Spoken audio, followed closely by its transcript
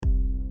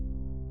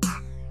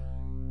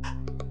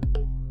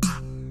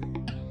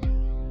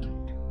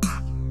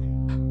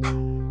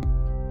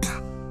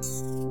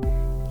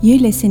You're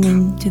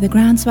listening to the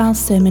Groundswell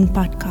Sermon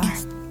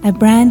Podcast, a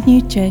brand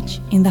new church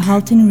in the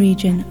Halton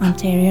region,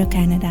 Ontario,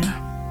 Canada.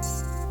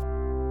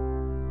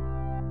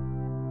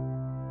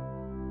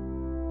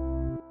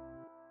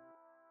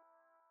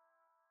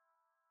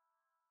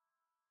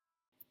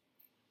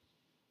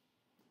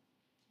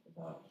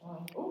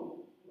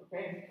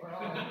 Okay, we're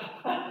on.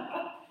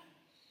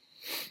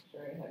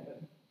 Sure, I had the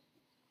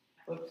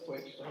flip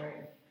switch, the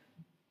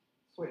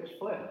right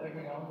flip, there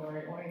we go, the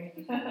right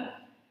way.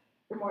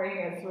 Good morning,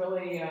 it's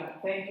really,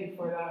 thank you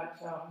for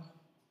that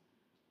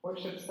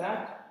worship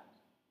set.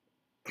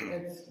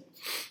 It's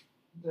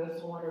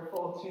just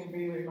wonderful to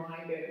be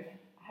reminded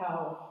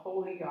how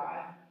holy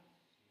God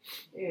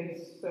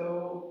is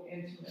so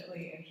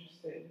intimately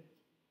interested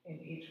in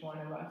each one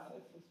of us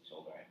as His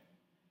children,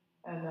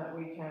 and that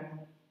we can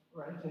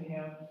run to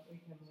Him, we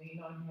can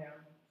lean on Him,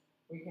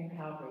 we can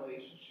have a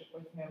relationship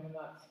with Him, and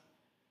that's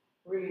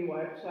really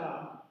what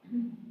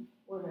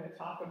we're going to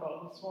talk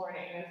about this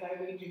morning as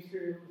I lead you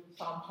through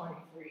Psalm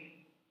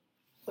 23.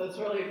 So it's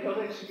really a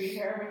privilege to be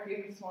here with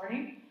you this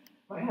morning.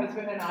 My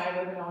husband and I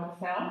live in Owen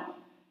Sound,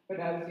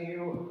 but as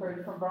you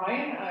heard from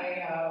Brian,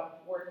 I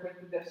work with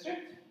the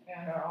district,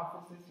 and our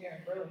office is here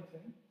in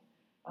Burlington.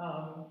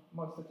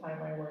 Most of the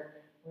time I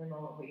work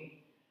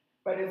remotely.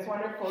 But it's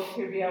wonderful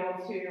to be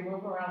able to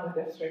move around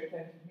the district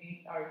and to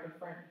meet our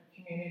different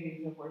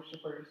communities of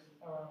worshipers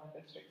around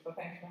the district. So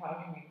thanks for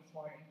having me this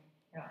morning.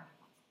 Yeah.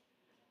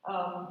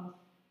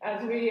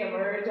 As we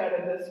emerge out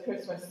of this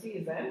Christmas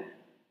season,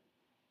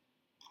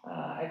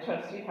 I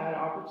trust you had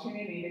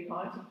opportunity to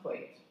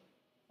contemplate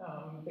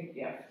the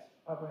gift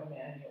of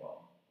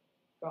Emmanuel,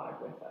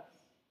 God with us.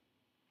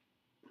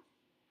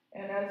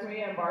 And as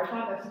we embark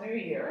on this new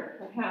year,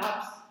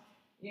 perhaps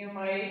you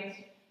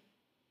might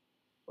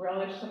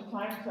relish some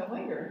time to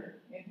linger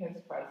in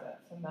His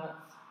presence, and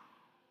that's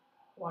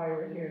why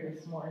we're here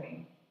this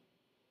morning,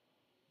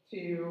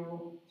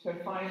 to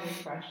find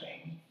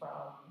refreshing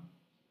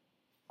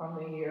from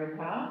the year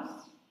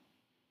past,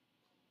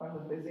 from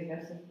the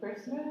busyness of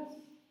Christmas,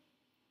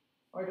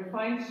 or to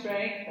find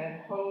strength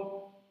and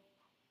hope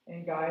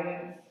and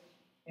guidance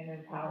and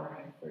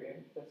empowerment for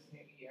this new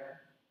year.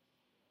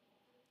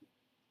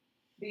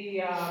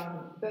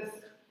 This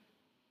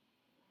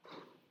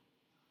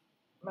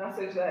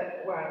message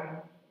that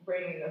I'm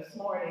bringing this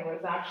morning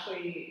was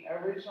actually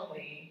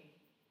originally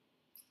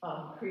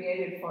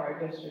created for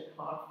our district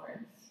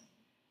conference,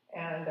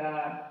 and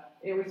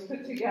it was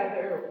put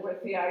together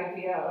with the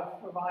idea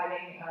of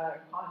providing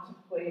a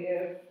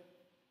contemplative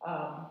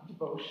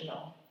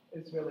devotional,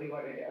 is really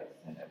what it is,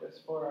 and it was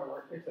for our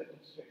workers at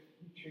district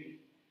retreat.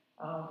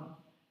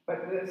 But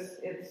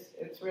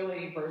it's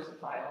really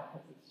versatile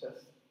because it's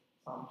just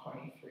Psalm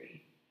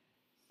 23.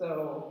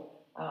 So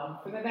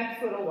for the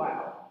next little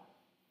while,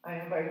 I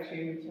invite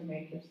you to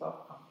make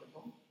yourself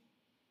comfortable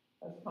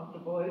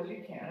as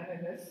you can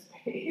in this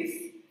space.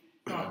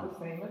 It's not the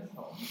same as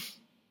home.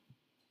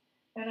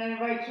 And I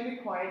invite you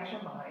to quiet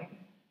your mind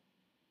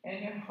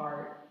and your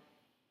heart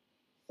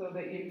so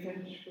that you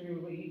can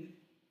truly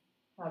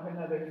have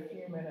another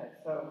few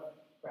minutes of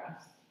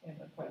rest in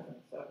the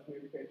presence of your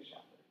Good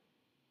Shepherd.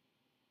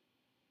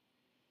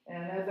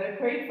 And as I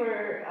prayed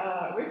for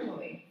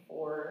originally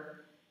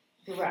for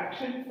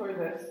direction for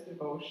this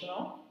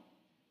devotional,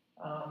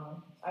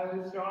 I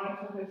was drawn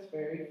to this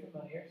very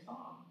familiar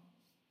psalm.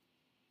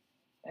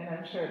 And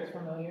I'm sure it's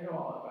familiar to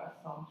all of us,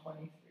 Psalm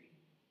 23.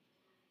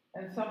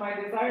 And so my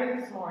desire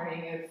this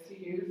morning is to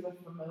use the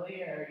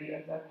familiarity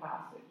of that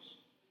passage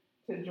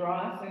to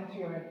draw us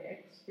into an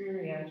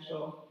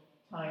experiential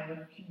time of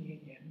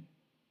communion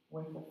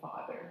with the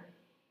Father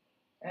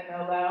and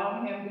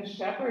allow Him to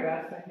shepherd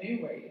us in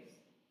new ways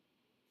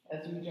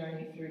as we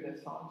journey through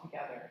this psalm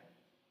together.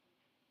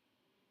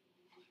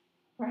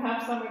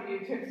 Perhaps some of you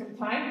took some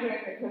time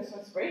during the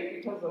Christmas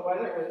break because the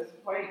weather was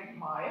quite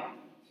mild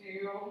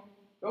to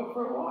go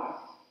for a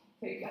walk,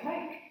 take a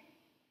hike.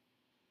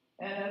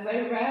 And as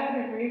I read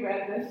and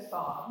reread this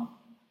psalm,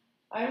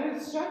 I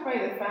was struck by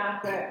the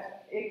fact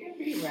that it can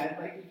be read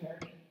like a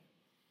journey,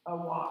 a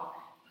walk,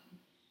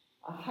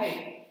 a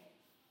hike,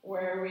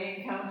 where we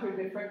encounter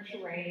different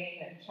terrain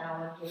and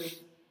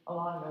challenges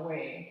along the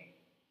way.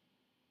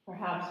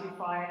 Perhaps you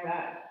find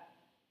that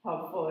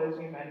helpful as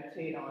you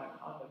meditate on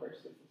the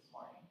verses this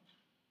morning.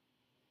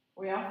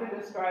 We often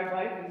describe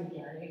life as a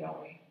journey,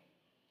 don't we?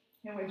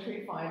 In which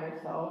we find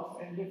ourselves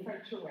in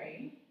different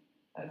terrain,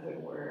 as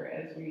it were,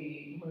 as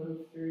we move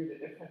through the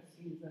different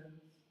seasons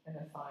and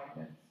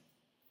assignments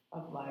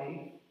of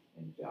life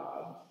and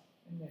jobs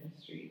and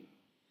ministry.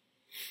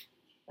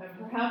 And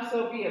perhaps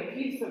there'll be a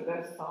piece of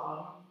this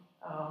song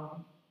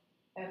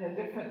and the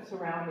different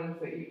surroundings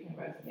that you can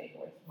resonate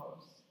with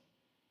most.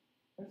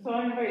 And so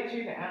I invite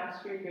you to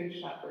ask your Good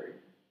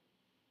Shepherd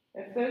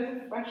if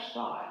there's a fresh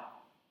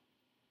thought,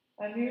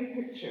 a new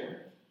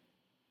picture,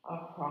 a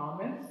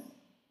promise,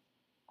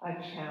 a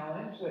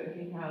challenge that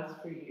He has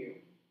for you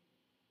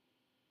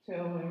to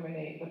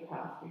illuminate the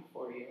path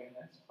before you in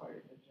this part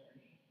of the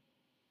journey.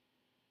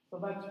 So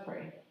let's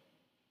pray.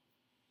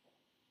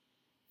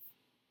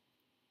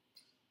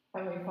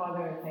 Heavenly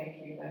Father, I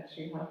thank you that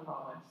you have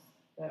promised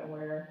that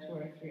where two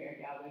or three are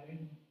gathered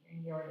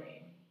in your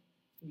name,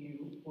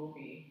 you will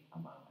be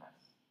among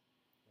us.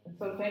 And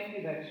so thank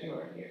you that you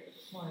are here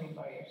this morning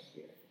by your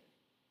Spirit.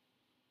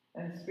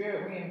 And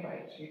Spirit, we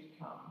invite you to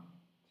come,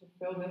 to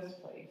fill this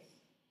place,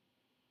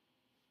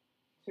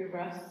 to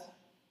rest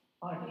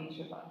on each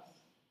of us,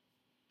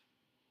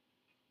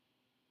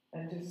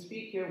 and to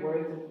speak your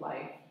words of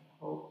life and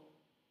hope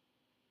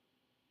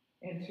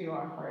into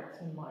our hearts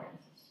and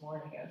minds this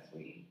morning as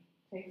we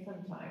take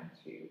some time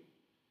to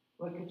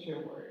look at your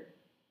word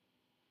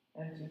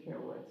and to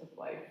hear words of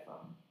life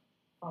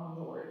from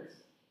the words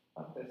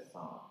of this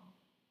song.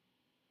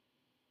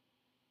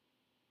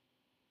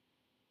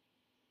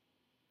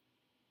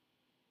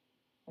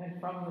 And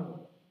from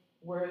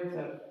the words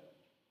of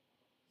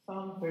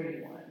Psalm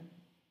 31,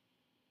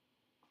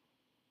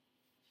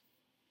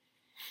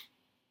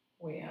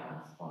 we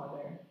ask,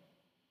 Father,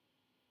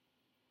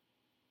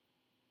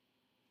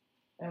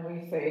 and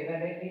we say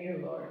that in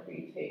you, Lord,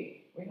 we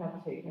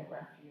have taken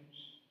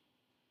refuge.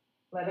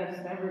 Let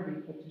us never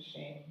be put to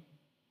shame.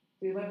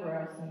 Deliver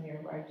us in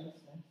your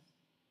righteousness.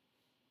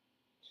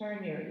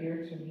 Turn your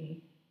ear to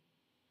me.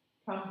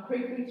 Come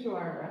quickly to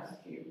our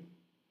rescue.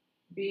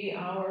 Be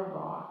our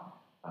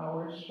rock,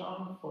 our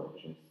strong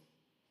fortress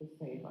to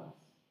save us.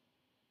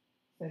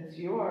 Since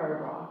you are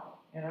a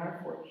rock and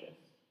our fortress,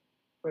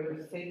 for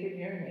the sake of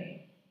your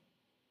name,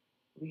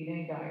 lead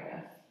and guide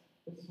us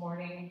this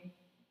morning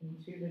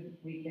into the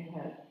week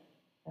ahead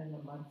and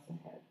the months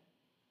ahead.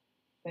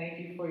 Thank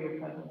you for your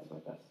presence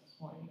with us this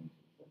morning,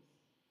 Jesus.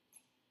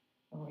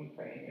 And we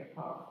pray in your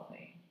powerful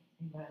name.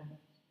 Amen.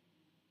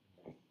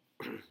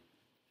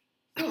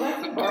 So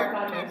let's embark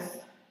on this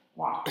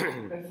walk,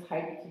 this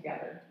hike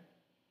together.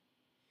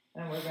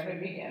 And we're going to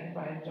begin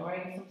by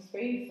enjoying some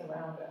space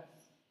around us.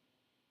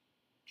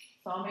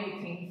 Psalm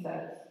 18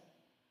 says,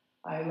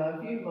 I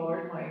love you,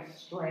 Lord, my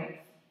strength.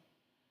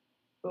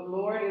 The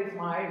Lord is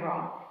my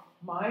rock,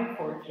 my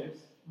fortress,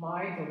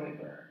 my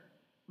deliverer.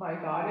 My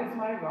God is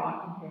my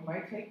rock in whom I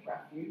take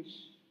refuge,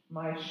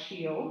 my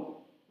shield.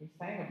 We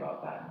sang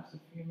about that just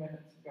a few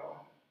minutes ago.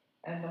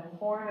 And the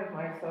horn of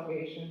my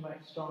salvation, my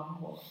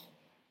stronghold.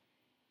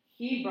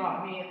 He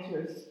brought me into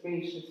a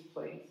spacious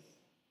place.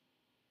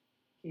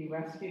 He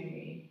rescued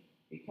me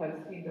because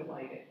he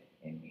delighted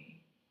in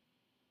me.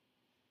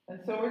 And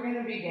so we're going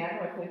to begin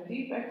with a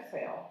deep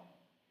exhale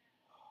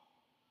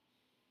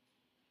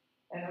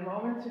and a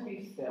moment to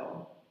be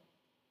still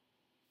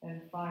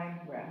and find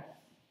rest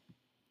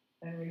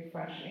and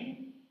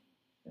refreshing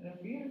in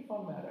a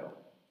beautiful meadow,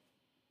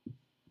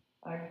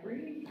 a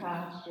green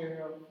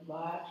pasture of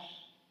lush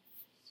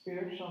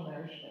spiritual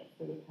nourishment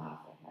for the path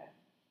ahead.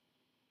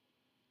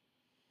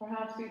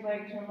 Perhaps you'd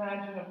like to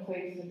imagine a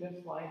place to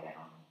just lie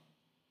down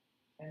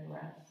and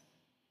rest,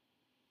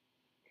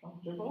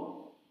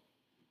 comfortable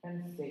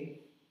and safe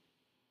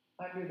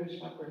under the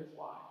shepherd's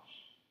watch.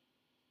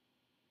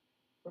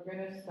 We're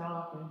going to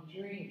stop and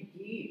drink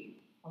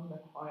deep from the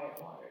quiet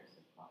waters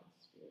of God's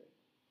Spirit.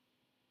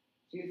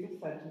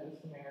 Jesus said to the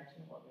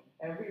Samaritan woman,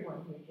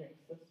 everyone who drinks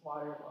this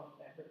water will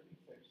never be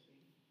thirsty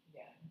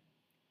again.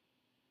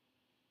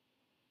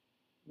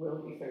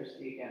 Will be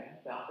thirsty again,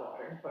 that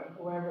water, but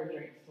whoever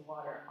drinks the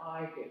water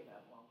I give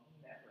them will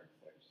never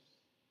thirst.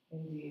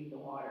 Indeed, the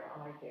water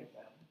I give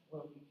them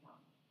will become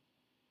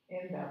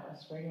in them a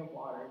spring of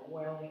water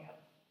welling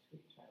up to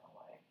eternal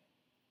life.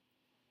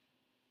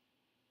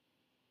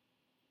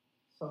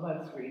 So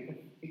let's read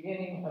the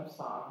beginning of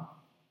Psalm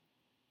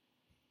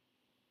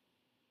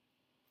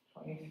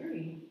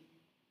 23.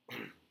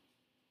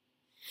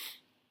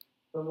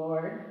 The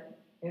Lord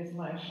is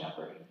my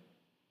shepherd.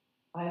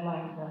 I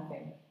lack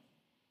nothing.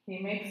 He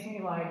makes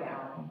me lie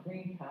down in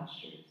green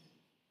pastures.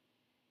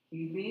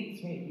 He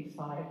leads me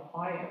beside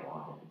quiet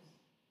waters.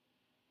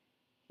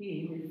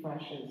 He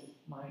refreshes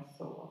my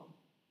soul.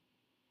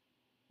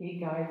 He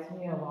guides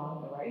me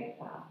along the right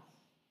paths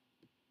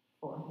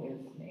for his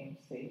name's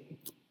sake.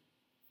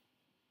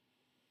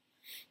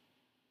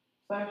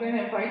 So I'm going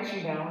to invite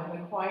you now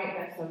in the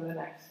quietness of the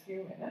next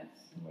few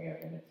minutes, and we are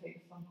going to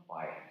take some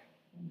quiet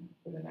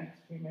for the next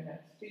few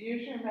minutes to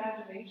use your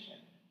imagination,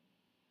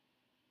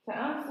 to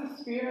ask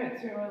the Spirit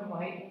to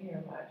enlighten your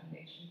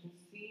imagination, to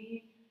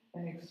see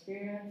and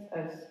experience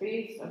a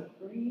space of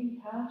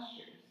green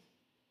pastures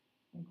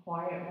and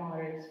quiet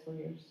waters for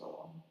your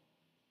soul.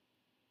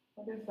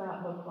 What does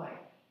that look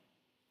like?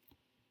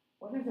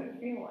 What does it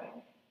feel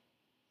like?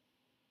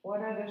 What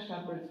are the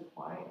shepherd's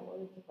quiet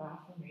words of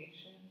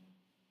affirmation,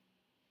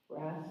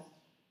 rest,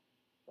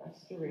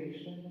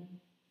 restoration,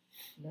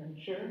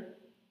 nurture,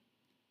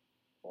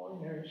 or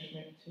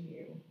nourishment to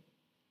you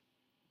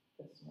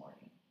this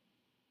morning?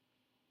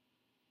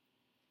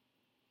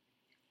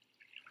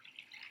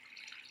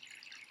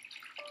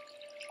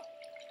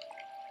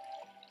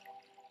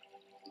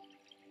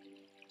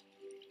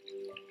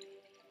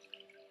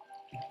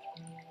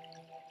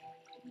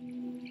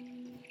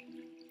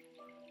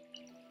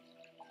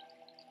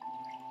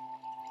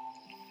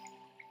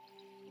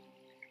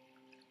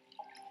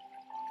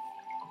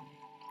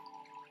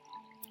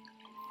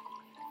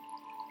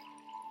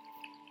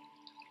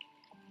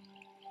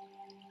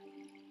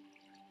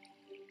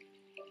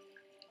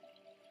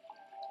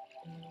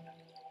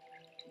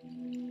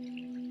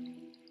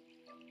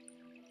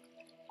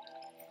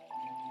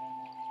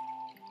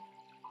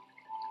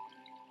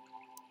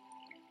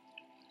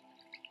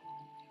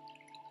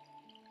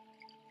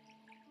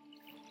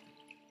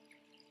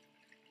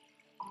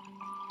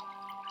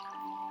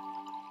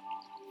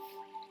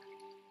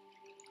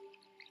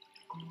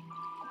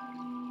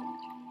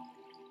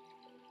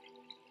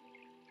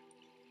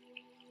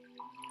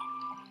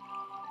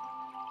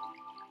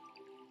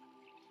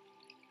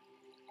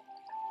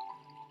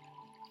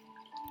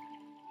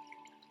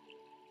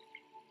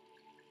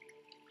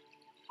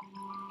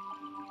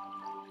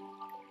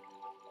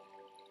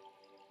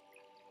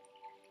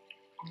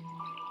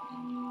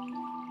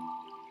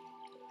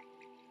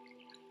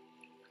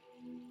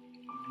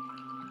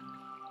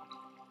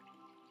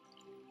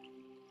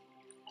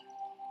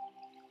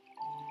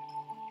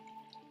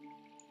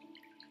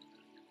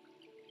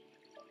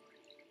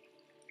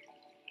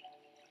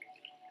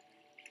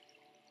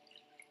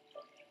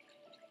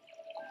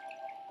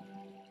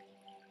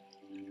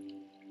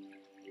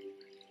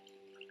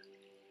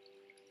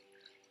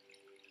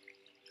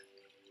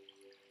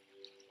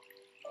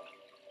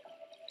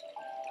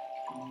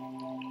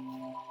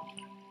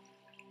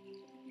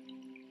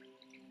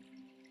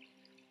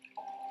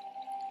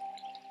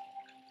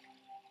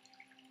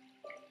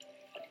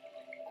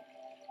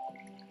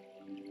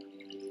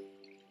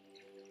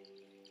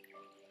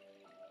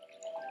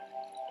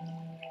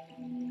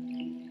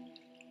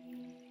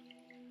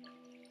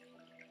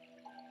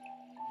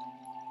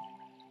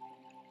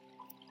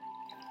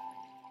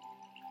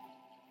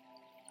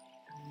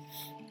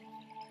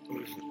 The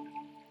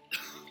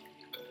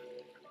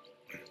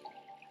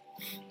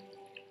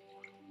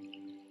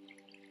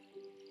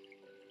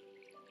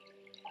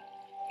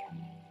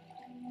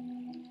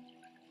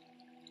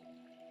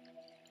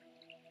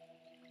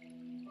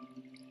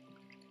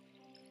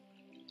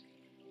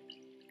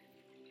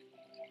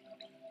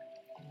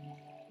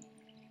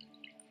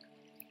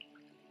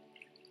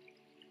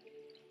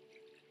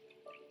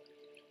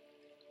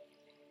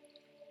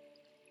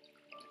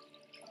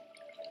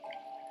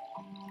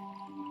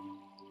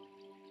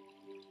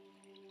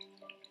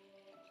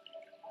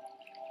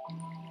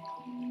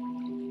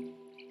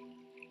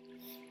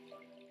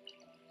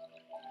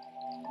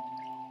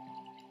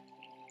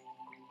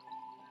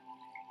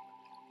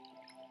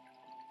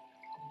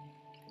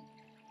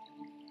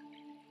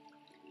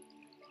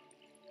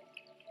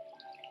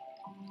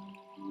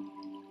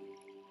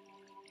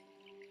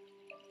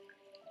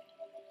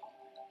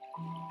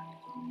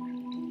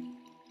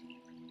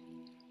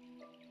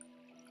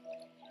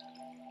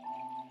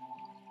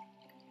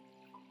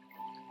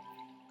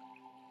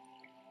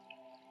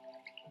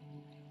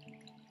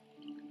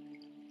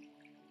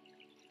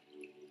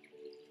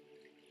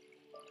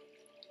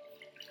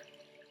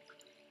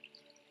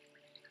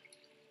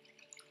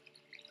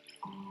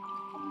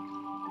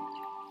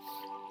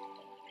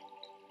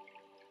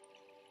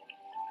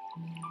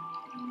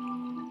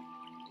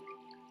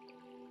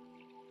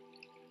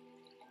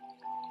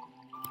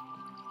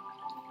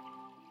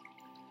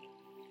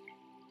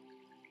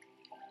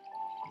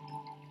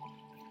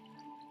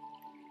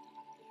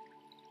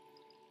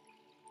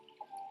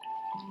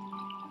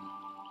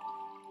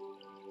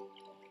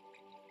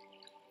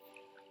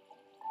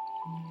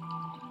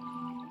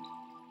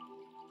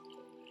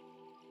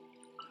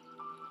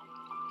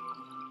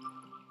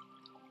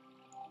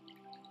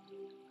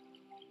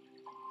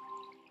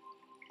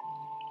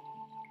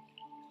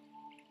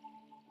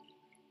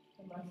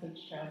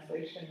Message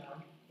translation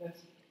of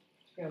this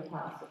particular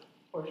passage,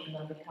 portion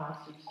of the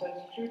passage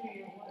says, "True to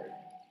your word,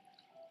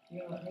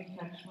 you let me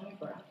catch my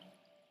breath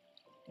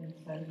and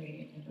send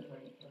me in the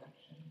right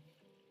direction."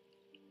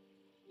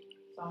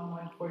 Psalm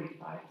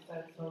 145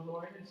 says, "The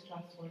Lord is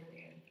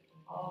trustworthy in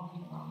all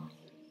he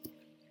promises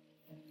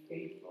and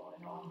faithful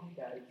in all he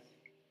does.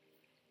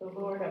 The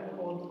Lord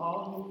upholds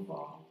all who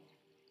fall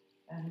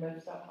and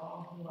lifts up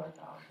all who are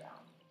bowed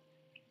down."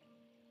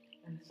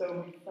 And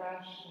so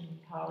refreshed and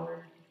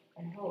empowered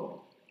and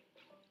hope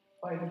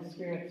by the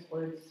Spirit's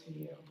words to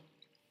you,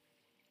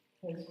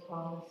 his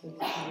promises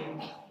to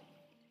you,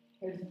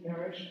 his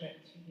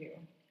nourishment to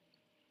you.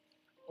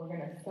 We're going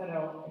to set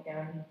out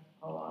again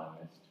along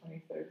this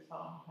 23rd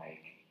Psalm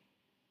hike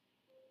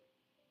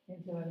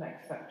into the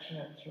next section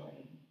of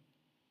terrain.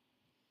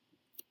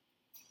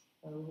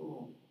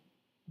 Oh.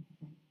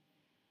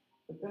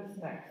 But this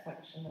next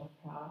section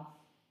of path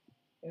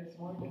is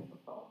more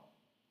difficult,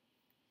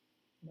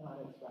 not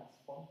as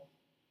restful,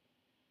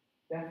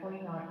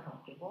 definitely not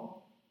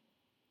comfortable,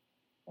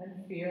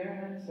 and fear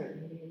and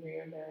uncertainty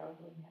rear their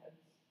ugly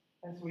heads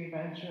as we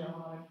venture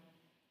on,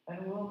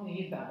 and we'll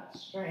need that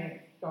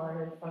strength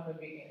garnered from the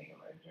beginning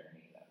of our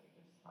journey that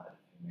we just had a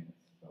few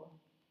minutes ago.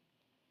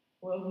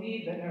 We'll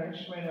need the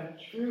nourishment of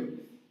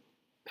truth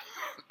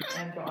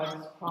and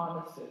God's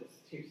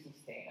promises to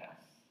sustain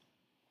us.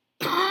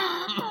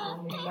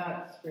 We'll need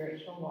that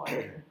spiritual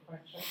water to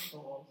quench our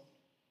souls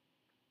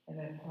and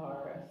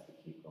empower us to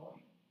keep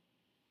going.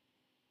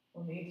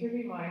 We'll need to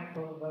be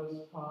mindful of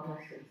those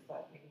promises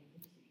that we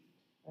received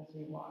as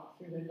we walk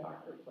through the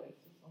darker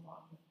places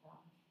along the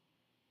path.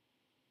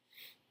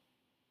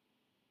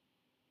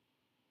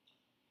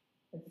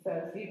 It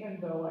says, "Even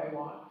though I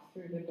walk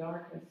through the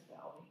darkest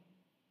valley,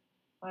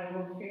 I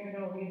will fear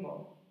no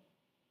evil,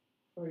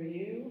 for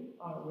you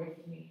are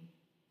with me.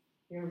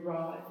 Your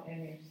rod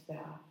and your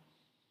staff,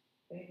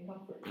 they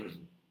comfort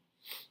me."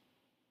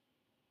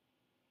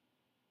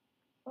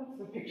 What's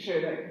the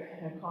picture,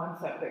 a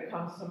concept that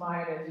comes to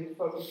mind as you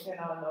focus in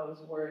on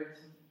those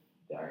words,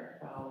 dark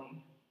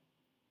valley?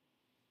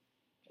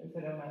 Is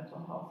it a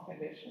mental health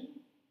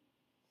condition,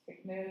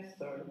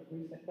 sickness, or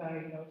recent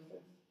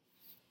diagnosis,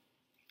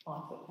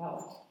 loss of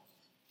health,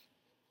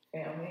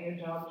 family or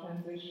job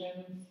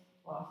transitions,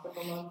 loss of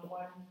a loved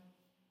one,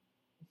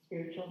 a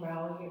spiritual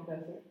valley, a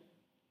desert,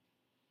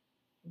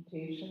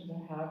 temptations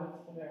or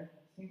habits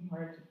that seem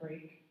hard to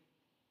break?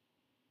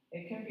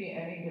 It can be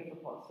any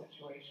difficult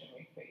situation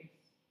we face.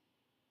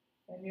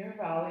 And your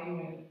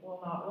valley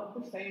will not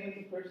look the same as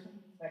the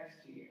person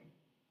next to you,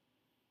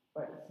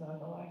 but it's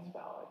nonetheless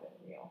valid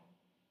and real.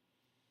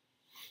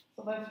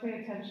 So let's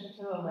pay attention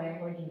to the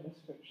language and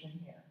description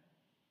here.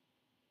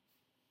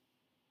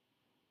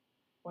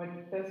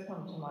 What does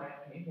come to mind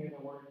when you hear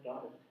the word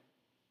dark?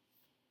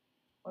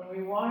 When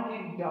we walk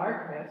in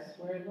darkness,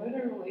 we're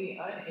literally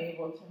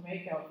unable to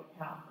make out the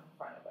path in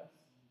front of us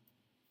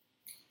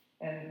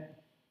and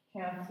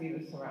can't see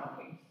the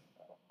surroundings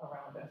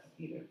around us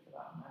either, for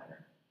that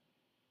matter.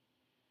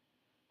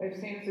 There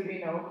seems to be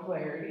no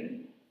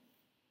clarity,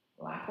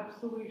 lack of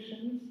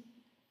solutions,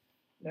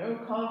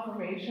 no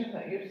confirmation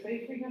that you're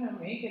safely going to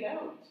make it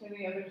out to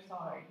the other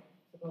side,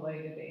 to the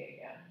light of day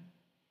again.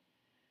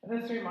 And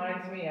this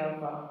reminds me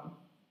of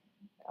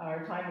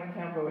our time in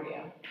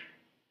Cambodia.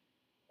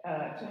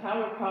 To have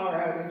a power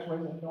outage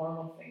was a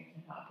normal thing to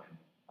happen.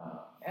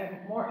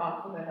 And more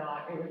often than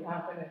not, it would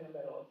happen in the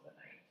middle of the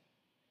night.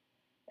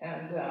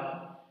 And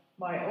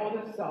my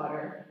oldest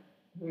daughter,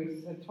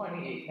 who's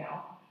 28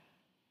 now,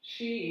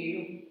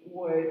 she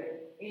would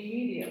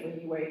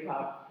immediately wake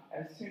up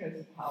as soon as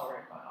the power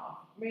had gone off,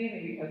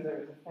 mainly because there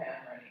was a fan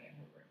running in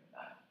her room and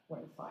that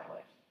went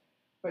silent.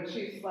 But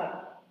she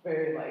slept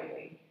very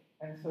lightly.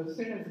 And so as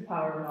soon as the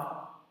power went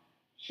off,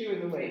 she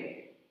was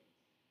awake.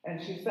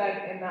 And she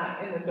said in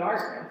the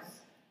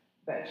darkness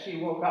that she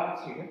woke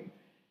up to,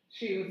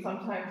 she would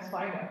sometimes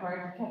find it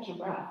hard to catch her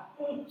breath.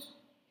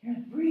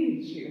 Can't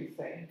breathe, she would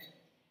say.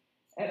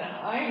 And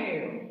I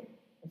knew,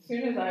 as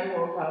soon as I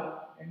woke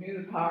up and knew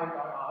the power had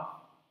gone off,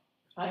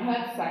 I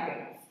had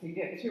seconds to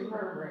get to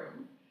her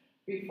room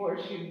before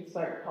she would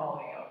start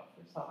calling out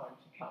for someone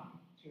to come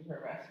to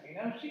her rescue.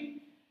 Now,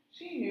 she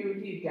knew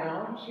deep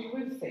down she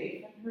was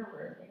safe in her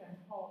room in her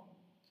home.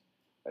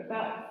 But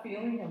that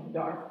feeling of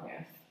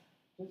darkness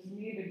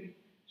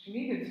she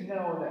needed to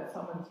know that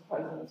someone's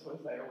presence was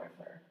there with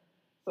her.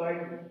 So I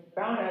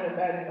bound out of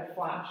bed in a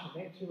flash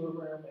and into her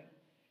room,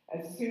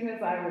 and as soon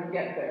as I would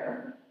get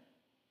there,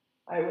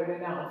 I would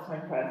announce my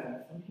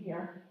presence. I'm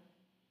here.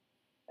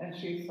 And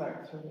she'd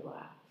start to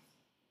relax.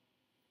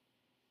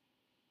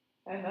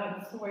 And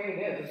that's the way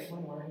it is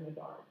when we're in the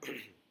dark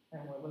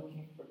and we're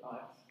looking for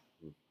God's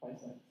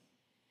presence.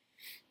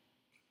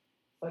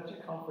 Such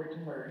a comfort to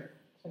her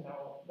to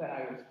know that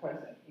I was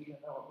present, even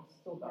though it was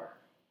still dark.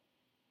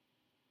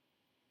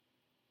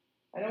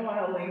 I don't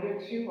want to linger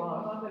too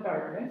long on the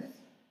darkness,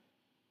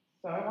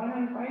 so I want to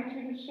invite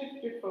you to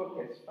shift your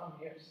focus from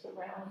your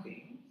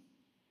surroundings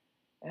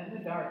and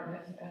the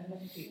darkness and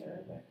the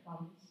fear that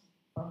comes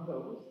from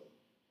those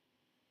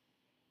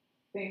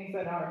things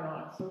that are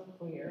not so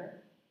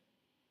clear.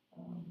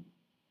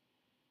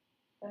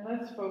 And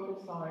let's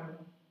focus on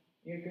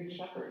your good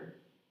shepherd.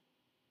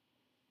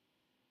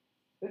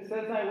 It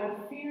says, I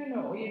will fear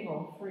no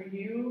evil, for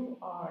you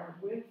are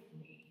with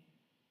me.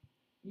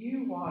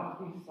 You walk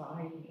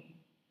beside me.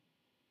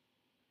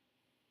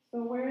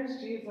 So where's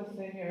Jesus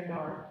in your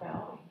dark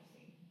valley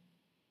scene?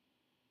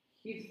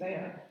 He's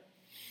there,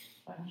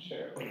 I'm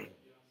sure.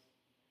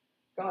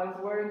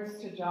 God's words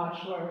to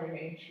Joshua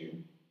remain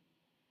true.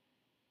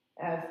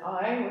 As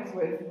I was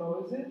with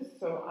Moses,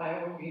 so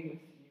I will be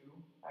with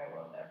you. I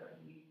will never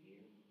leave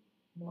you,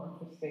 nor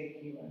forsake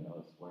you. And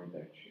those words are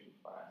true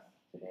for us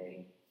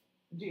today.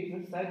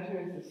 Jesus said to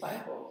his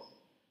disciples,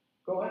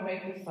 go and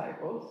make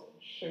disciples,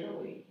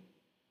 surely.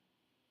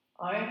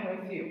 I am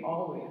with you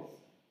always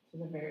to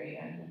the very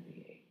end of the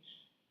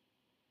age.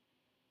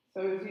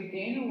 So as you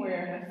gain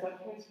awareness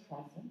of his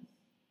presence,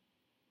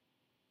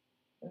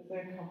 is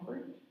there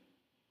comfort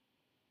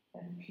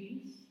and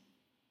peace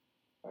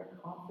or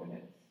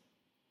confidence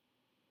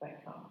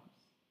that comes?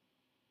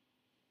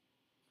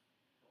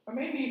 Or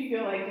maybe you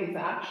feel like he's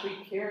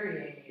actually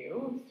carrying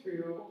you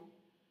through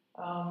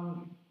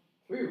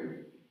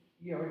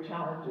your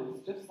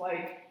challenges, just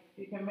like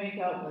you can make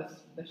out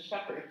the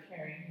shepherd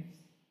carrying his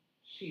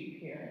sheep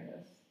here in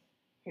this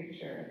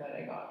picture that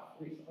I got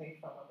recently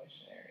from a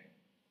missionary.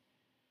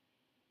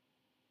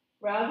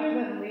 Rather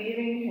than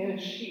leaving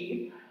his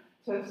sheep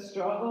to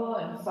struggle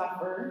and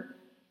suffer,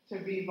 to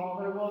be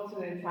vulnerable to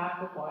the attack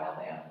of wild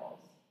animals,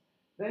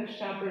 this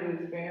shepherd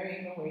is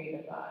bearing the weight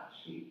of that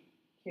sheep,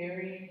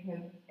 carrying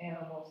his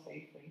animal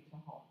safely to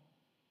home.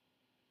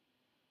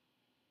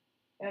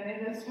 And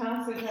in this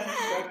passage, I'm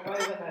struck by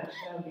the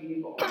mention of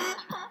evil.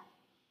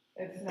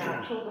 It's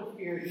natural to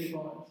fear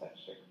evil in such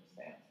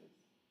circumstances.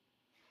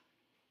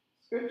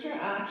 Scripture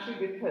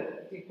actually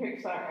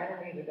depicts our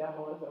enemy, the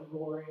devil, as a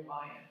roaring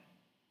lion,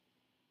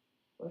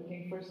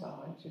 looking for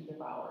someone to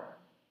devour,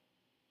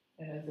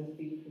 and as a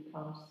thief who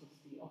comes to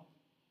steal,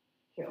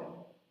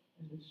 kill,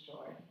 and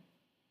destroy.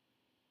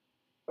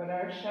 But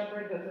our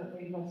shepherd doesn't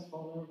leave us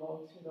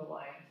vulnerable to the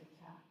lion's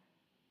attack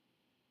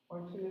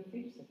or to the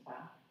thief's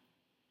attack.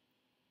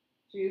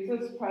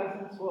 Jesus'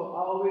 presence will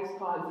always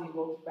cause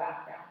evil to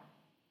back down.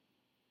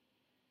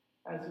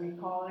 As we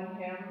call on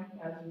him,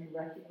 as we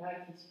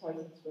recognize his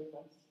presence with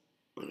us,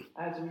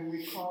 as we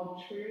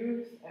recall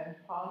truths and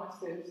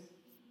promises,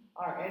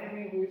 our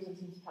enemy loses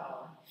his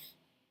power.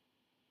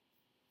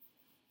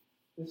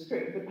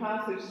 The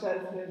passage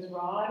says his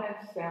rod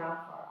and staff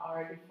are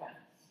our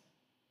defense,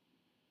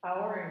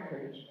 our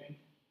encouragement,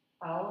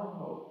 our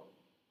hope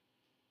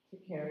to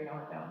carry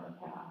on down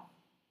the path.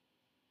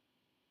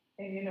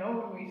 And you know,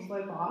 when we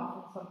slip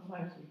off, and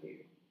sometimes we do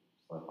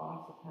slip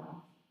off the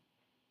path,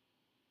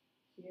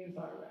 he is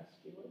our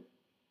rescuer.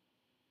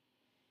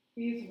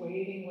 He's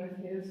waiting with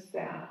his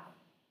staff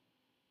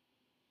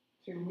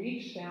to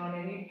reach down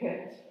any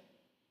pit,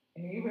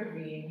 any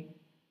ravine,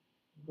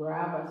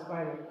 grab us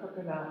by the crook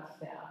of that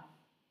staff,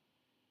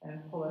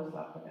 and pull us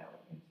up and out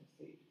into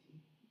safety,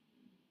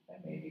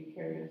 and maybe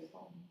carry us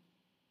home.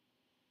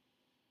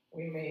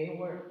 We may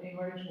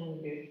emerge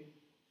wounded,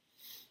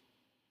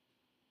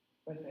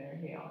 but there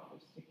he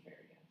offers to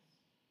carry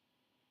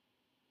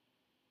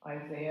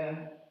us.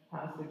 Isaiah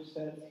passage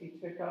says, he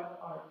took up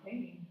our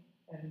pain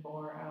and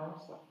bore our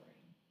suffering.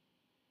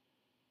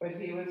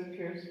 But he was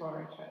pierced for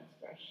our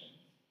transgressions.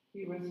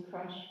 He was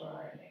crushed for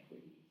our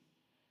iniquities.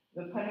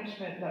 The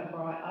punishment that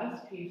brought us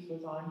peace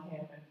was on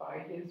him, and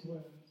by his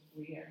wounds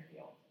we are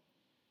healed.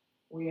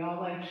 We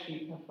all like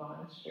sheep have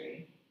gone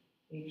astray.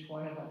 Each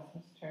one of us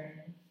has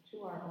turned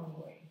to our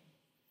own way,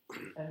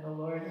 and the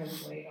Lord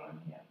has laid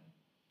on him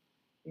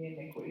the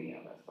iniquity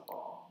of us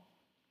all.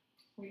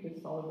 We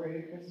just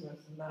celebrated Christmas,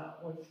 and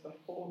that was the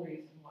whole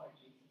reason why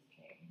Jesus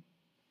came,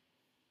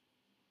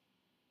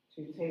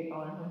 to take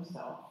on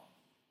himself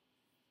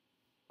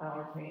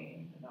our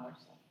pain and our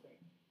suffering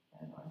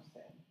and our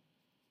sin.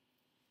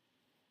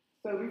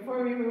 So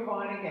before we move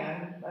on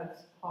again,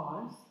 let's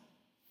pause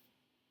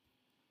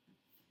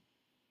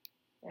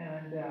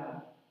and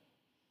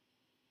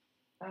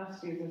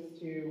ask Jesus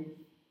to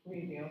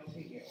reveal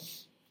to you.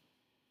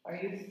 Are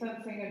you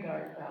sensing a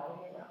dark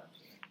valley around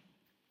you?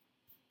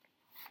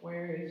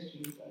 Where is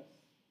Jesus,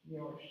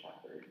 your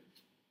shepherd,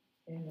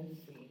 in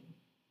this scene?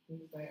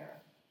 He's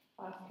there.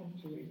 Ask him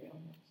to reveal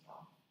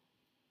himself.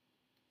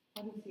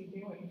 What is he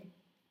doing?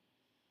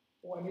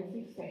 What is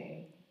he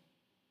saying?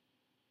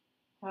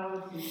 How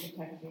is he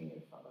protecting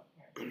you from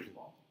apparent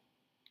evil?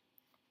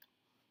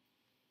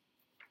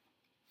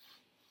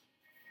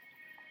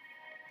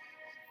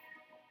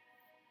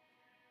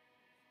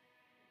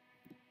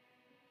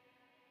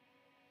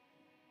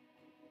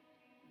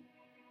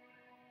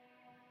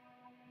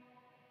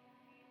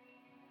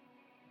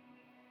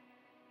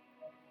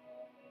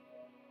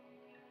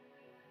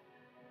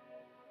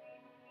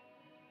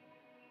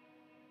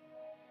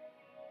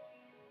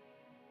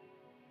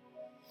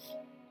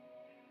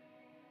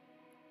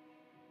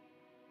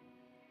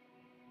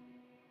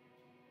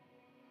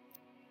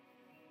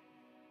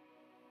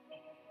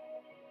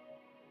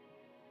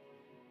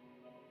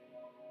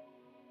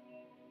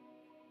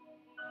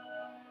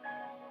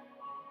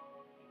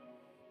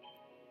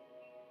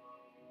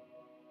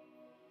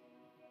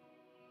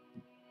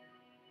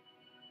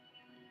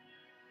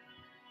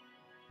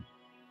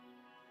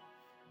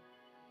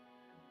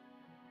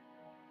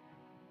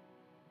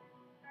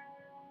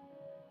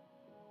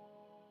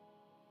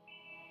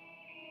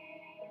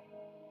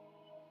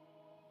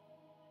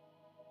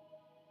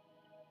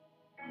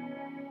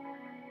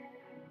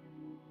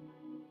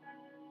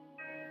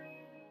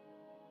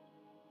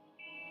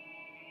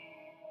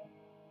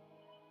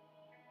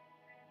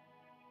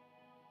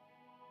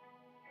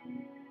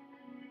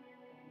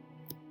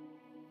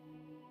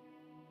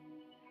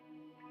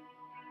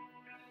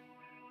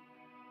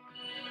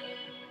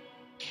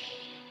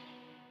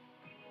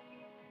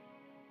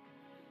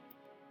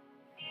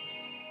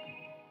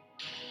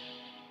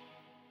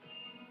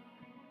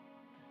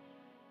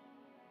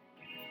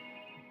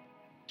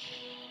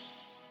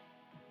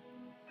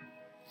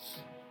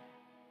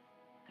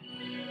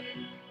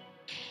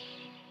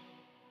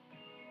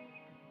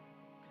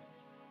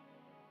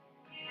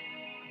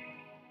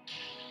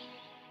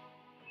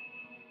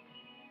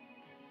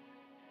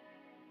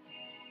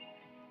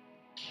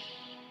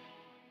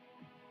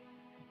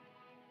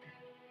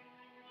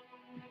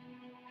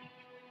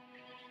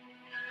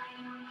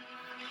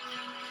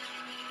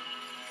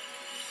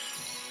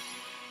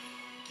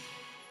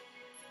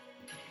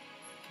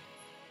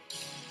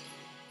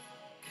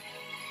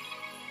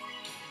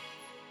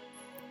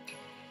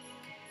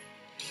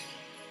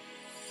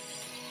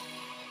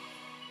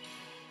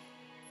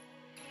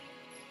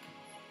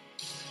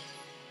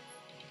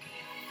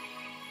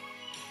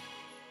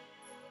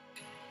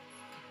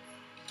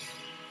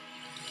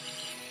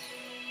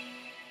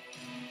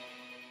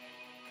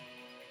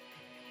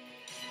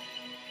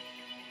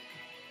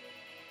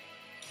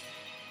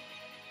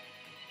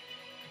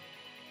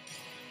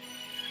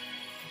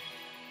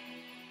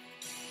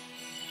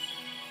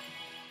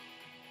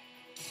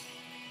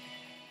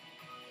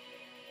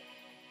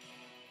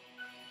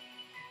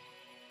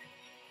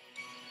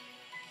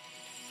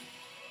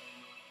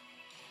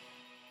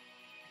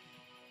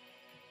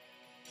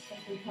 As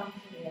we come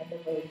to the end of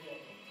our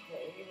journey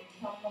today, we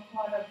come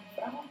upon a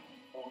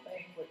bountiful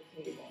banquet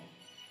table.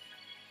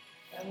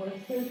 And we're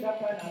served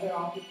up another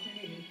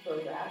opportunity for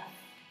rest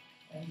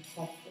and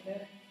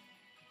sustenance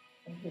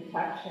and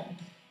protection.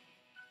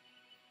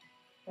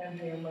 Have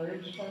you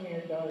emerged from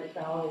your dark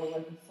valley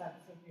with a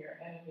sense of your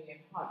enemy in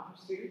hot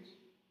pursuit?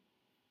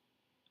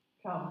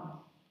 Come,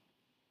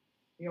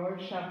 your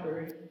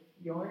shepherd,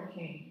 your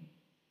king,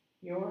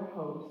 your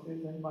host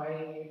is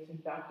inviting you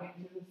to duck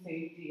into the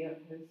safety of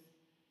his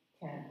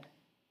tent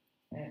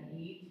and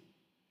eat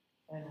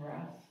and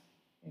rest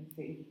in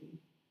safety.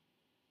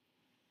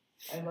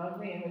 I love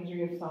the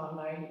imagery of Psalm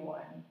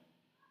 91.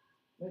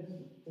 This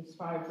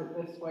describes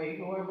it this way: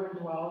 whoever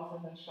dwells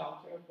in the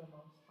shelter of the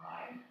Most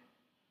High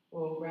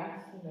will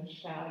rest in the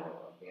shadow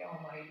of the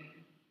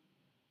Almighty.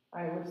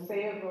 I will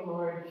say of the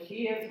Lord,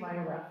 he is my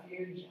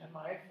refuge and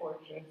my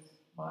fortress,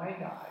 my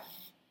God,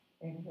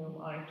 in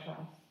whom I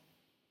trust.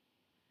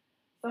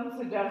 Some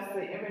suggest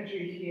the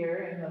imagery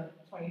here in the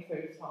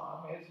 23rd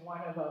Psalm is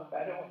one of a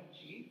Bedouin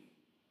chief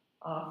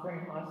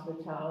offering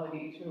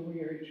hospitality to a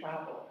weary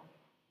traveler.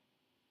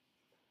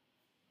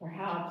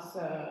 perhaps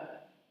a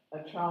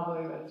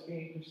traveler that's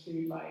being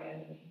pursued by an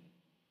enemy.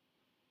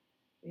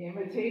 The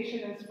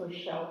invitation is for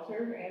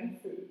shelter and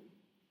food,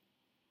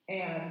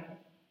 and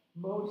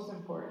most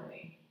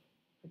importantly,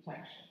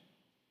 protection.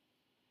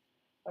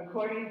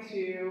 According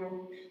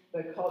to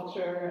the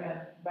culture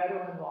and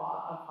Bedouin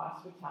law of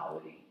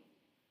hospitality,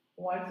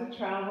 once a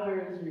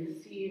traveler is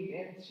received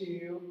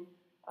into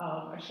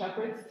a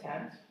shepherd's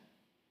tent,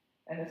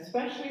 and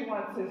especially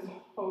once his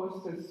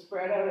host has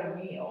spread out a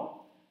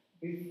meal,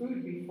 the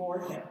food before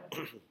him,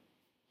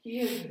 he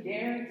is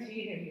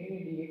guaranteed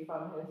immunity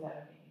from his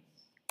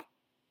enemies,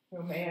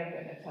 who may have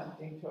been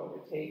attempting to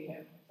overtake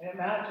him. And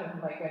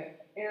imagine like an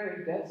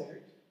arid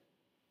desert,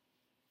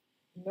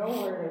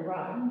 nowhere to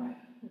run,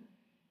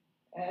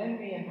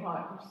 enemy in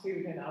hot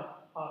pursuit, and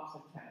up pops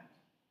a tent,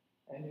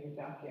 and you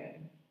duck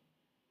in,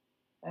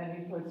 and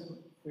he puts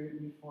food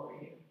before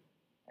you,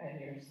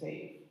 and you're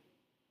safe.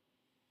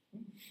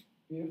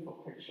 Beautiful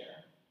picture.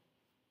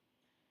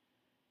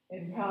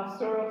 In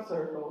pastoral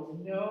circles,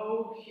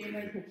 no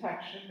human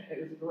protection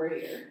is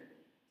greater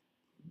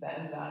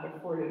than that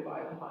afforded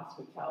by the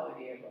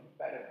hospitality of a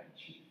Bedouin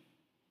chief.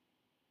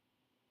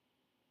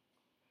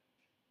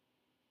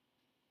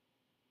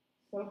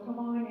 So come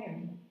on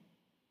in.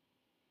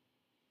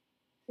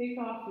 Take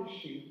off your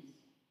shoes.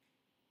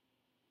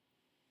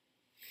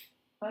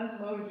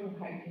 Unload your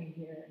hiking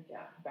gear and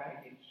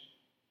baggage.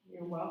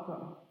 You're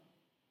welcome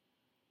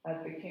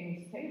at the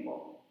King's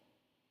table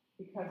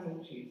because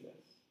of Jesus.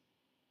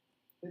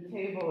 The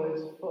table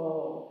is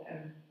full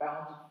and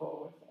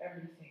bountiful with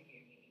everything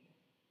you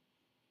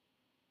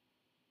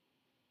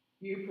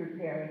need. You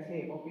prepare a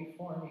table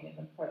before me in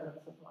the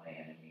presence of my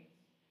enemies.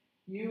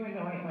 You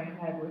anoint my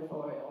head with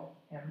oil,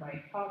 and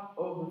my cup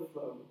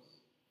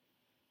overflows.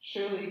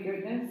 Surely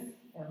goodness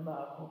and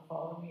love will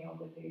follow me all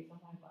the days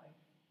of my life,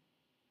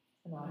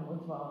 and I will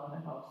dwell in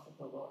the house of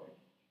the Lord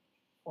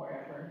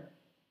forever.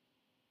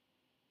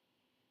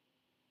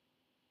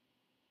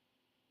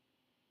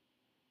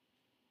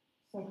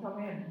 So come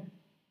in.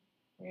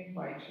 We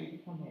invite you to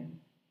come in.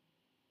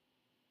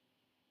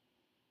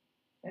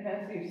 And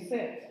as you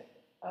sit,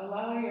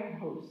 allow your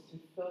host to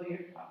fill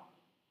your cup,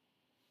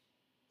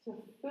 to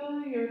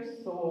fill your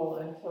soul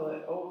until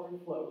it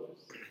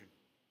overflows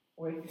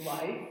with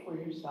life for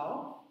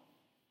yourself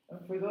and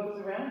for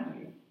those around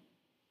you.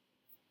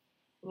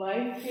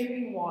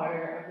 Life-giving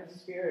water of the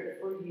Spirit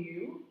for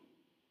you,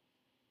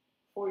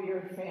 for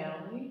your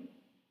family,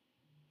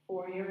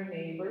 for your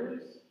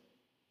neighbors,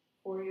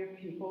 for your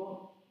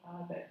people,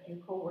 your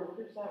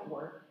co-workers at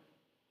work,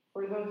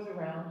 for those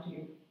around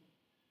you.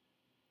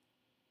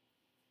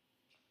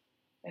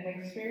 And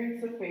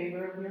experience the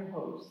favor of your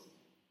host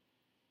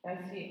as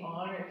he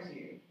honors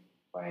you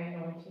by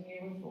anointing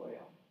you with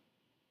oil.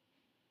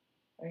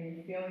 Are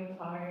you feeling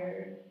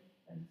tired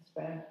and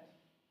spent,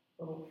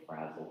 a little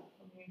frazzled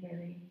from your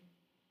journey?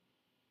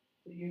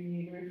 Do you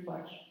need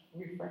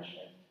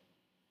refreshment?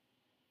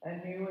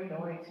 A new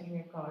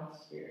anointing of God's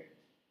Spirit.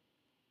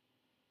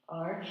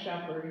 Our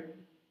shepherd,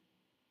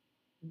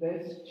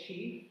 this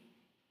chief,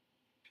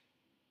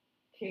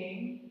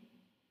 King,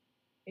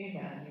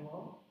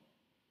 Emmanuel,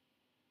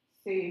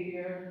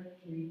 Savior,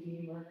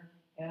 Redeemer,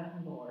 and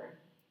Lord,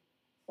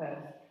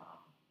 says, come.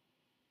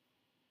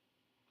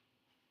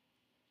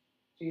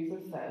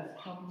 Jesus says,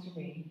 come to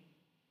me,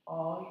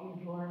 all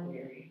you who are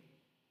weary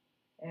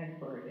and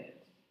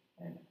burdened,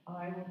 and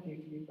I will give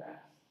you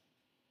rest.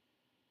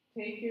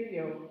 Take your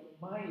yoke,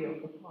 my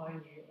yoke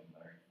upon you, and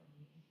learn from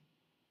me.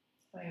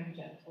 I am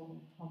gentle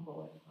and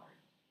humble in heart,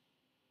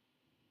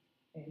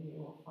 and you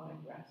will find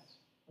rest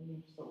for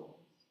your souls.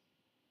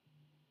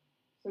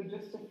 So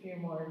just a few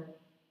more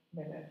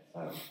minutes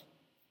of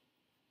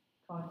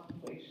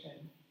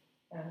contemplation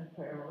and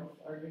prayer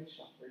with our Good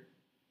Shepherd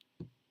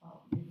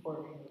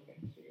before we move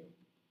into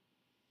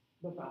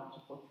the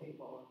bountiful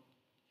table of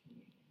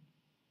communion.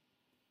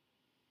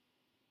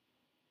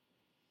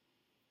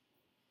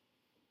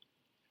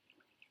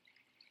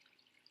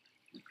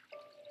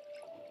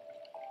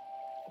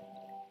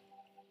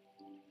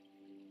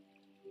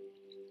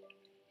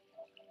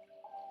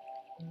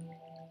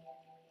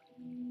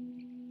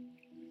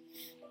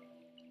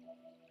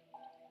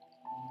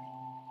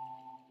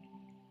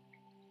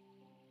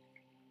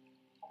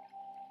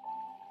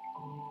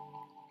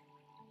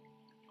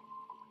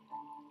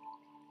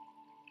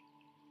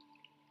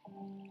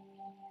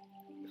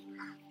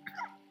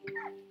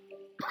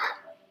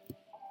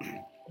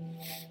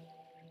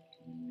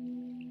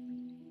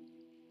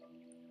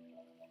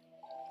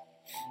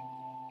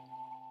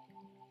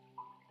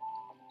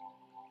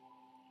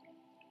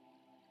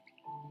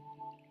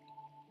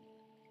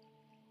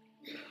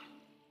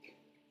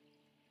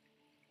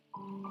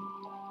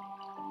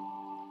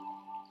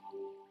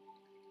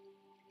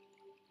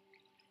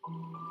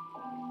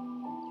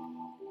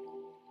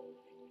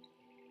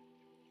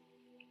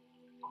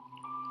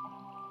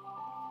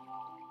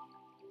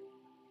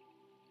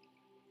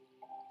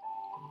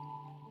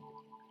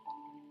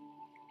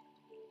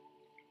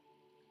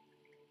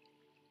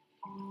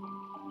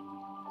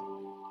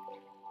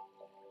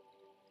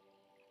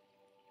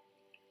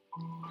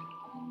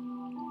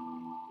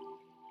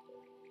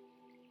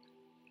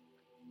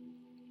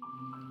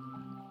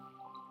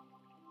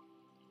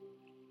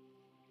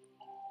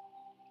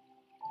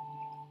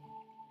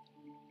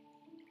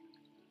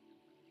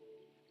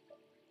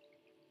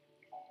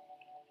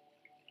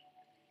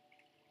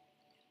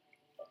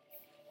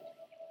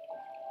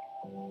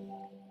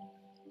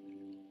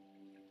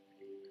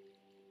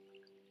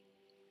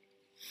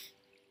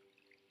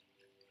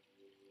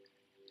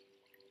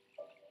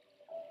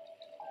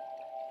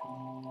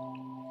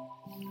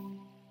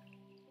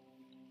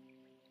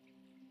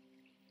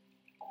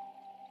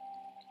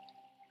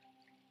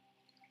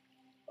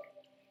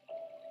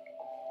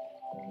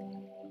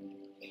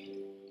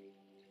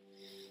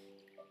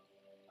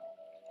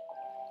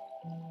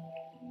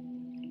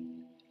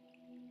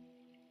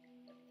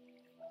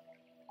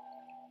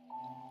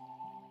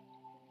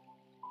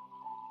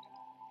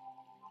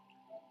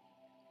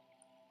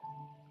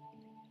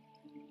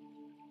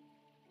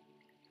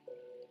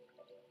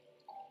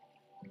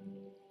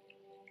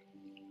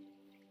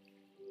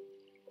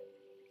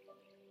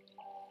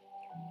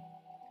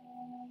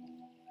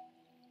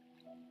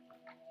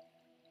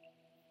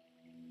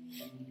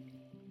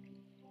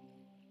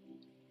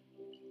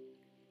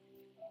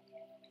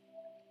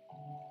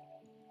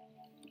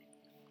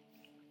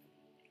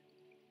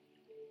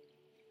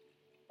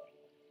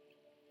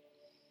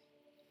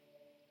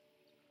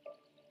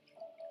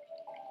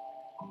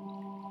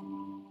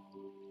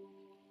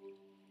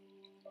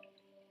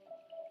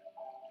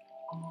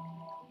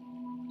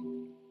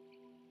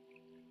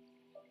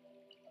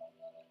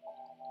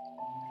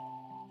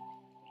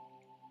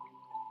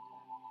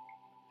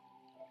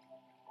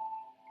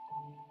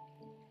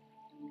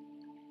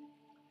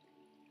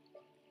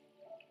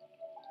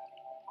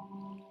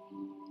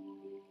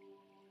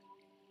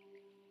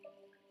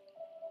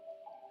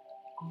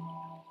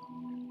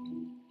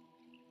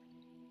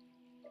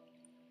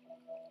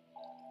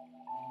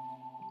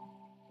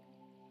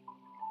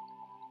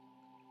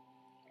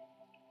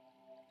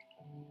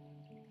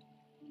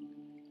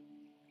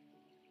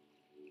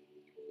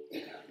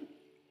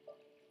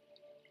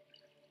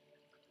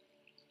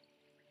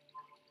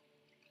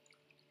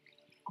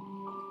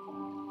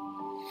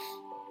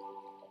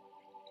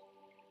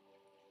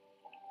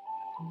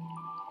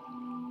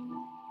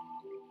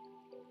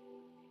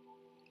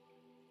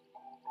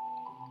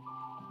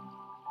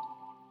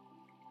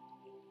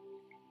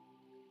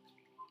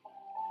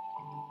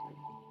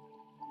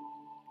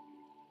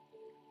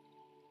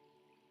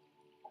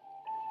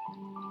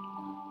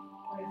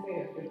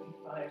 Isaiah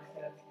 55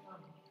 says,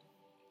 "Come,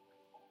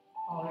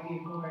 all you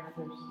who are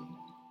thirsty,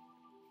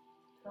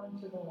 come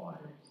to the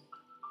waters,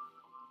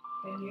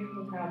 and you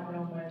who have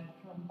no money,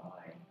 come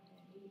buy and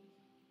eat.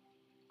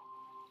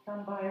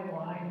 Come buy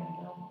wine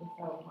and milk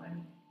without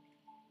money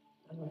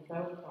and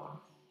without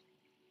cost.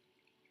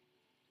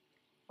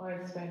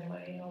 Why spend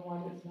money on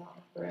what is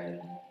not bread,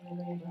 and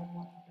labor on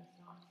what does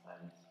not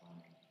satisfy?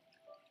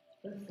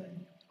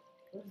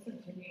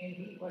 Listen to me and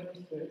eat what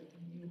is good,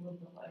 and you will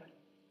delight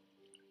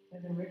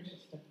in the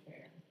richest of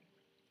fare.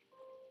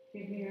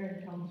 Give ear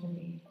and come to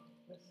me.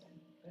 Listen,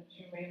 that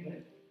you may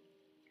live.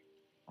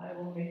 I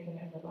will make an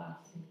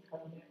everlasting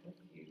covenant with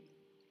you,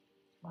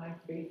 my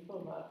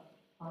faithful love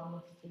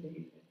promised to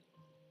David.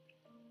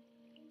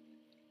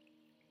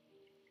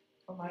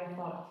 For my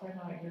thoughts are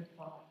not your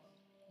thoughts,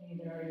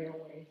 neither are your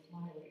ways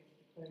my ways,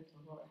 declares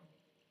the Lord.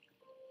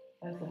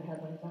 As the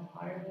heavens are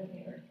higher than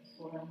the earth,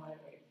 so are my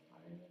ways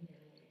higher than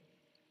your ways,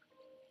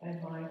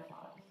 and my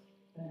thoughts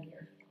than your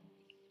thoughts.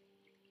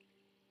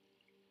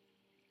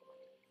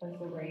 As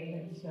the rain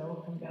and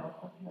snow come down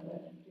from heaven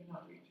and do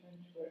not return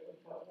to it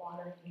without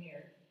watering the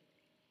earth,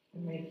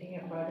 and making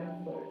it bud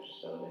and flourish,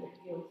 so that it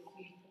yields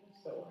seed for the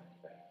sower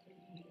and bread for the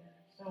eater,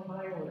 so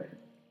my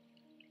word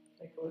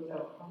that goes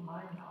out from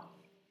my mouth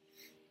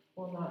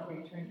will not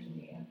return to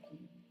me empty,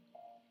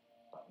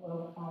 but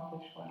will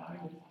accomplish what I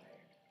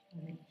desire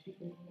and achieve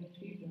the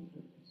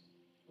purpose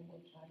for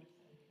which I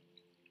sent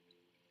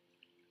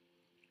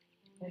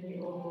it. And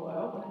you will go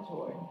out with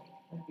joy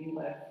and be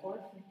led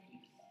forth in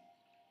peace.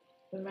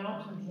 The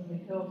mountains and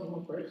the hills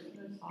will burst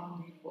into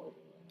song before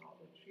you, and all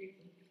the trees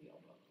in the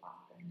field will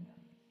clap their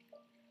hands.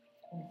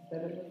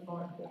 Instead of the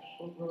thorn bush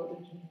will grow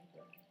the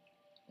juniper.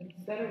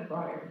 Instead of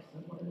briars, the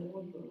myrtle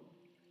will grow.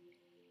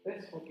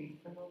 This will be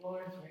for the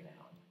Lord's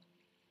renown,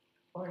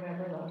 for an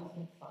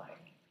everlasting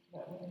sign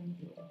that will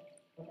endure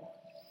forever.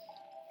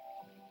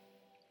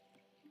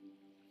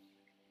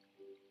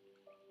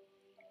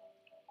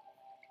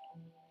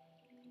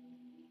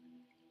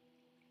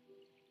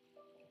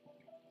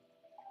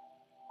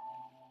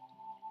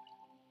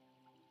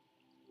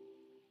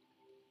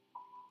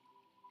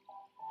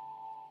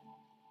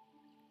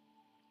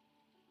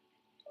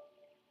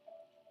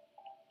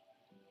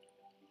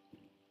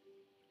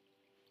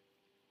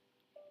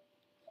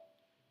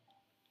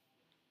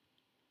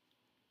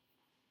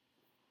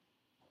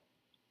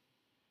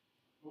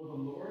 Oh,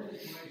 the Lord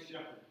is my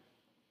shepherd.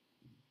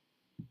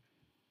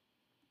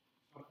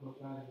 Talk about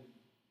that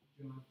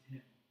in John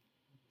 10.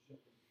 The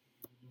shepherd,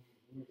 you know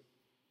the voice.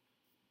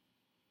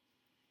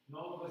 And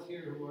all of us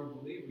here who are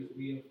believers,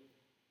 we have,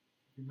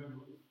 if you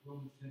remember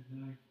Romans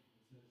 10:9, it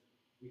says,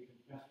 we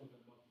confess with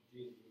our mouth that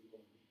Jesus is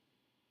Lord.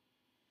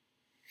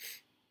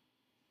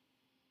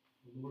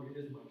 The Lord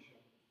is my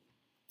shepherd.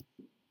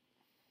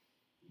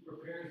 He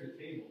prepares a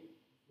table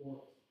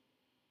for us.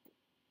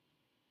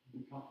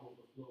 And the cup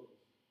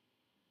overflows.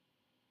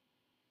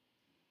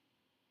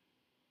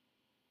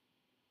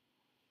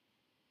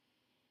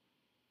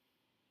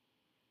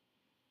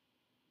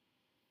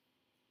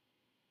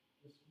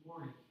 this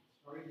morning,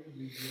 starting the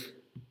new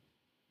year, the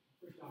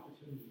first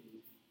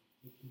opportunity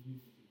is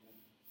communion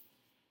together.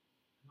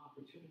 An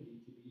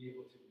opportunity to be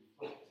able to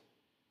reflect.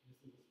 This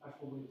is a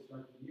special way to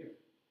start the year.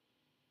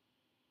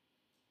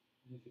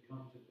 And as you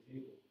come to the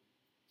table,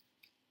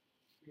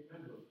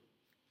 remember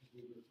as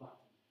we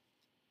reflect.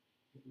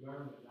 If we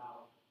are in the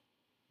valley,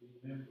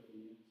 remember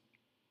the answer.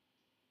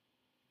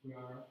 If we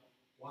are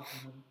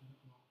walking on a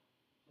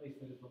place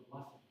that is a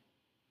blessing,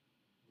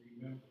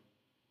 remember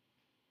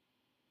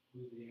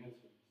who the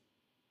answer is,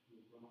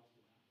 who brought us to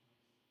that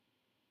place.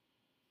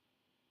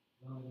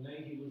 And on the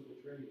night he was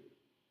betrayed,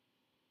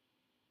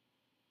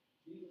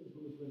 Jesus,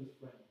 who was with his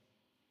friends,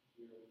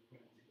 we are with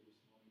friends here this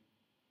morning,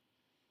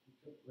 he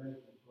took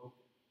bread and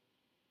broke it.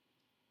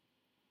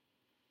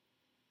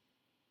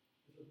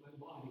 This is my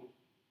body,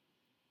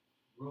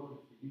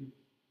 broken for you.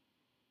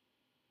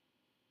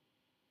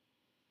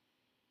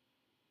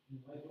 In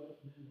likewise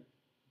manner,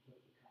 he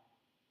took the cup.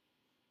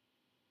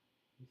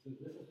 He says,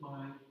 this is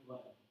my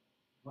blood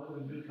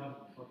of the new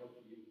covenant poured out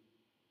for you.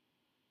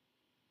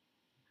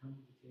 Come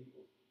to the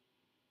table.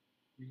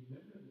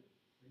 Remember the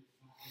great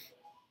sacrifice.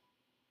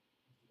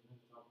 As the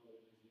men talk about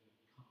it, as they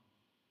come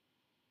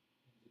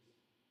and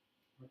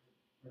just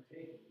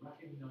partake and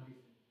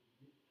recognizing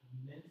the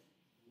immense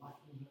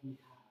blessing that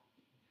we have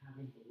in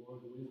having the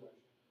Lord who is our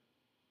shepherd,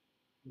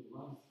 who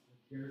loves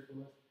and cares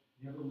for us,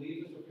 never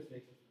leaves us or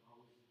forsakes us, and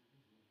always is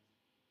with us.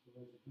 So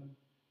as you come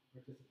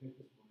participate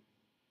this morning,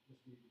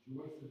 just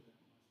rejoice in that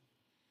blessing.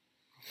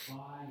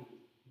 Abide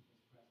in his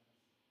presence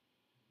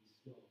and be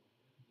still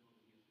and know that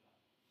he is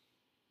God.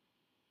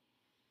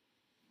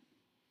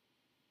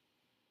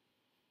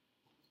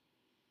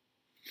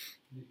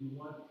 And if you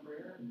want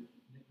prayer, Nick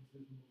and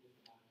Susan will get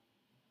that.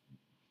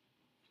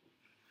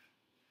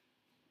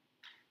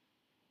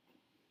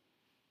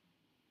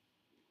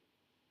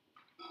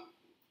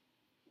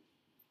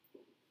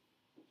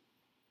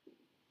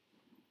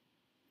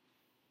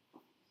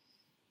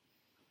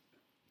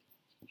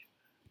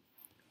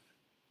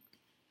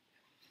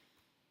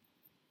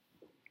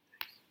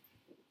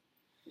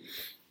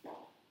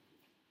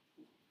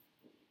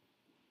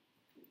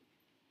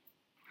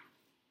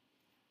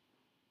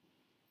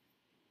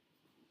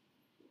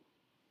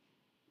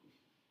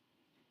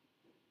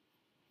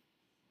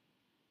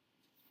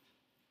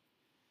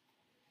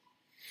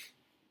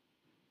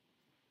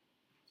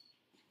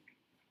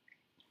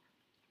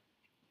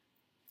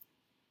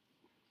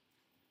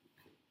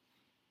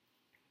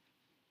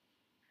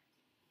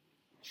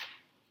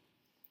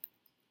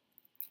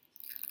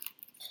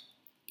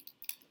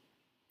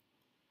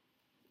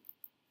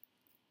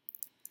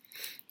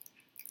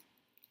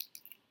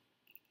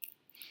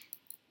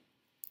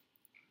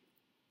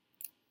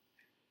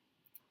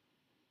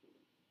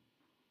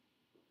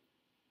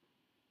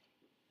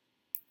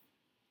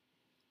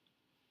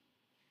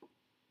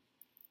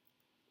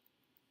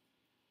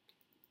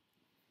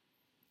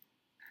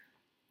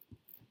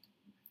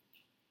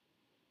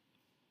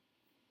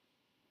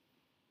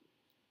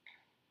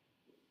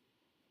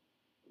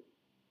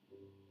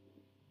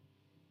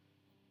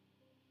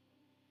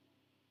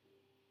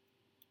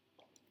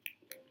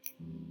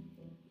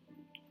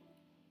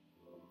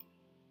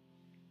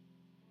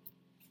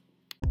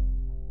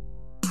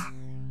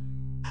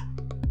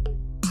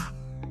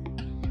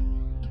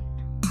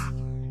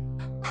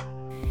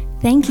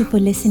 Thank you for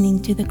listening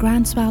to the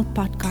Groundswell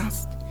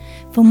podcast.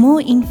 For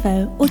more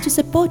info or to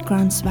support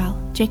Groundswell,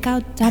 check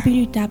out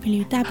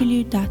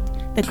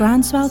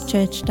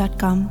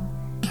www.thegroundswellchurch.com.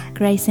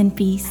 Grace and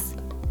peace.